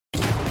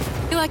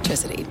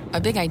Electricity,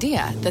 a big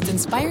idea that's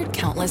inspired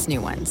countless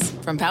new ones.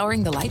 From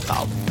powering the light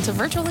bulb to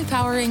virtually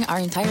powering our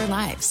entire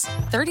lives.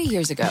 30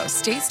 years ago,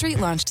 State Street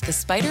launched the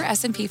Spider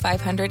S&P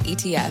 500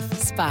 ETF,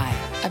 SPY.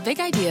 A big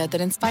idea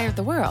that inspired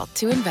the world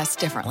to invest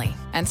differently.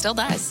 And still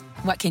does.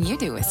 What can you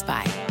do with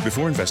SPY?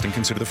 Before investing,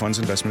 consider the fund's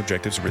investment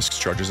objectives, risks,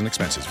 charges, and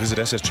expenses. Visit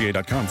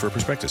ssga.com for a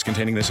prospectus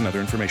containing this and other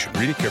information.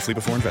 Read it carefully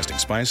before investing.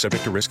 SPY is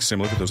subject to risks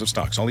similar to those of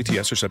stocks. All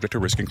ETFs are subject to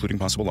risk, including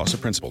possible loss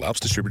of principal. Alps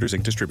Distributors,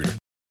 Inc. Distributor.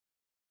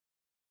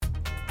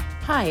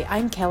 Hi,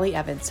 I'm Kelly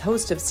Evans,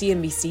 host of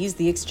CNBC's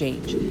The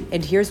Exchange,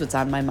 and here's what's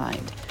on my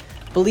mind.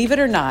 Believe it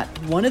or not,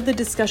 one of the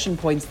discussion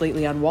points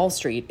lately on Wall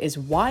Street is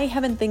why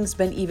haven't things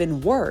been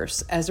even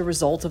worse as a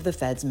result of the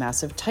Fed's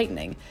massive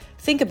tightening?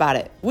 Think about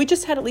it. We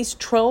just had at least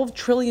 $12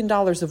 trillion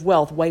of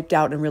wealth wiped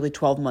out in really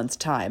 12 months'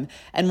 time,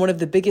 and one of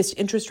the biggest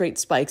interest rate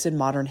spikes in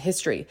modern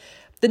history.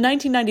 The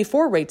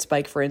 1994 rate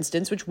spike, for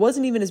instance, which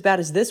wasn't even as bad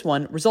as this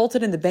one,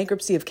 resulted in the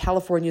bankruptcy of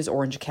California's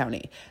Orange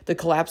County. The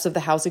collapse of the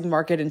housing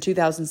market in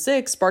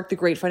 2006 sparked the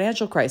Great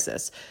Financial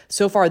Crisis.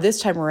 So far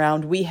this time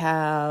around, we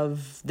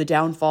have the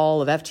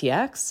downfall of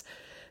FTX.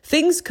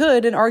 Things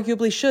could and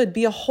arguably should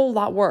be a whole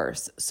lot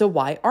worse. So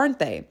why aren't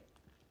they?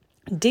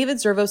 David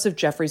Zervos of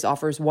Jefferies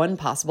offers one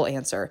possible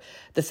answer: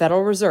 the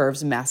Federal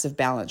Reserve's massive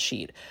balance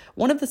sheet.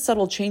 One of the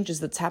subtle changes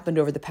that's happened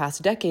over the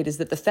past decade is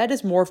that the Fed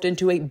has morphed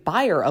into a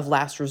buyer of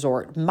last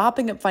resort,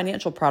 mopping up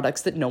financial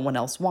products that no one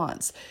else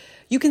wants.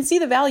 You can see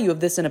the value of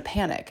this in a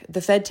panic.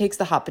 The Fed takes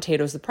the hot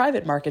potatoes the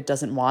private market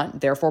doesn't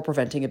want, therefore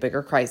preventing a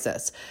bigger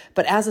crisis.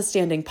 But as a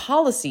standing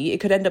policy, it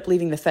could end up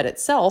leaving the Fed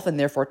itself, and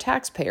therefore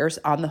taxpayers,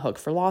 on the hook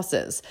for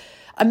losses.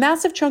 A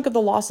massive chunk of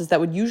the losses that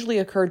would usually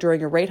occur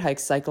during a rate hike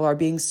cycle are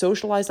being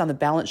socialized on the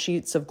balance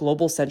sheets of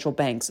global central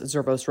banks,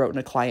 Zervos wrote in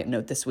a client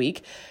note this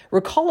week.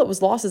 Recall it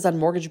was losses on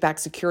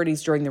mortgage-backed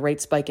securities during the rate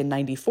spike in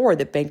 '94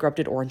 that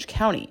bankrupted Orange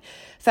County.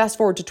 Fast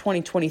forward to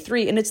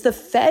 2023, and it's the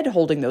Fed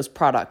holding those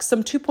products,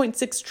 some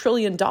 $2.6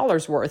 trillion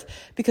worth,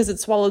 because it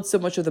swallowed so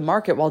much of the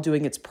market while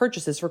doing its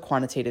purchases for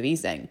quantitative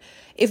easing.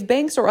 If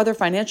banks or other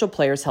financial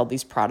players held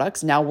these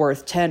products, now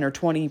worth 10 or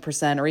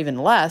 20% or even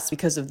less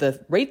because of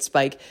the rate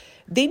spike,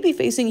 they'd be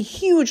facing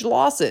huge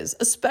losses,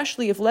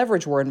 especially if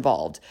leverage were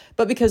involved.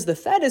 But because the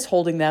Fed is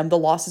holding them, the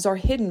losses are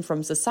hidden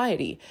from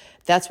society.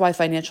 That's why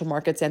financial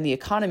markets and the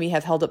economy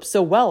have held up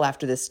so well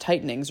after this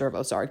tightening,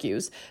 Zervos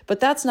argues. But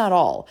that's not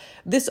all.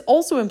 This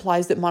also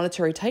implies that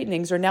monetary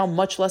tightenings are now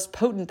much less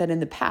potent than in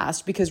the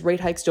past because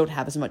rate hikes don't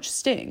have as much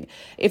sting.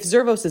 If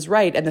Zervos is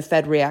right and the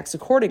Fed reacts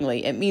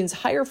accordingly, it means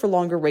higher for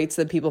longer rates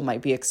than people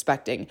might be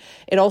expecting.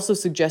 It also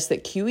suggests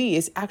that QE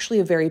is actually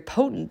a very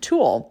potent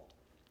tool,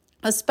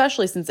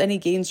 especially since any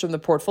gains from the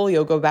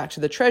portfolio go back to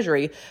the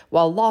Treasury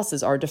while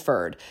losses are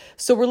deferred.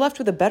 So we're left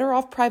with a better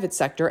off private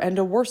sector and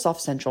a worse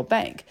off central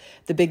bank.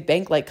 The big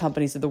bank-like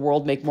companies of the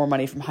world make more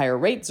money from higher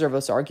rates,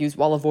 Zervos argues,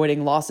 while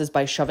avoiding losses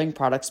by shoving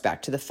products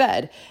back to the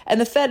Fed. And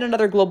the Fed and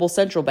other global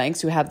central banks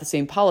who have the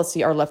same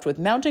policy are left with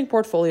mounting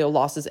portfolio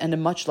losses and a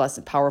much less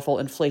powerful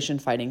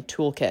inflation-fighting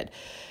toolkit.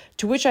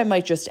 To which I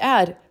might just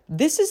add,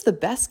 this is the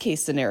best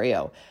case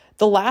scenario.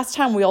 The last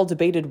time we all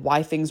debated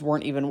why things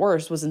weren't even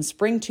worse was in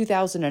spring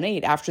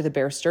 2008 after the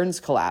Bear Stearns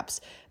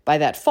collapse. By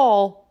that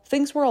fall,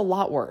 things were a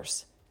lot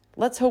worse.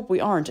 Let's hope we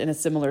aren't in a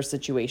similar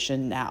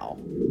situation now.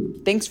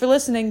 Thanks for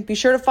listening. Be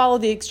sure to follow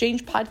the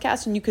Exchange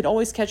podcast, and you can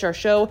always catch our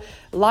show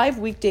live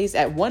weekdays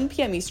at 1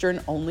 p.m.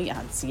 Eastern only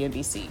on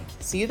CNBC.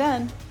 See you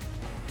then.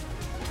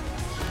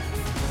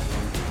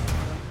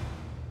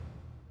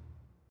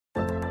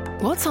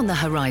 What's on the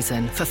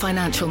horizon for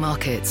financial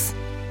markets?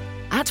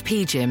 At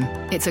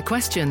PGIM, it's a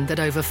question that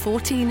over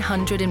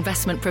 1,400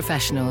 investment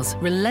professionals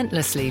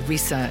relentlessly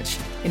research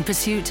in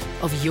pursuit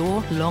of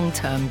your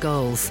long-term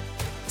goals.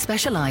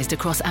 Specialized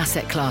across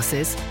asset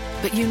classes,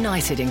 but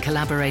united in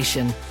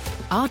collaboration,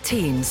 our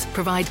teams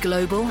provide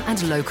global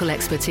and local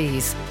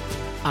expertise.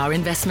 Our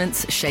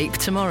investments shape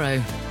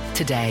tomorrow,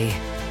 today.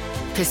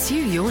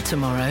 Pursue your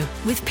tomorrow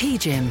with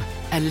PGIM,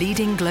 a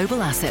leading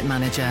global asset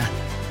manager.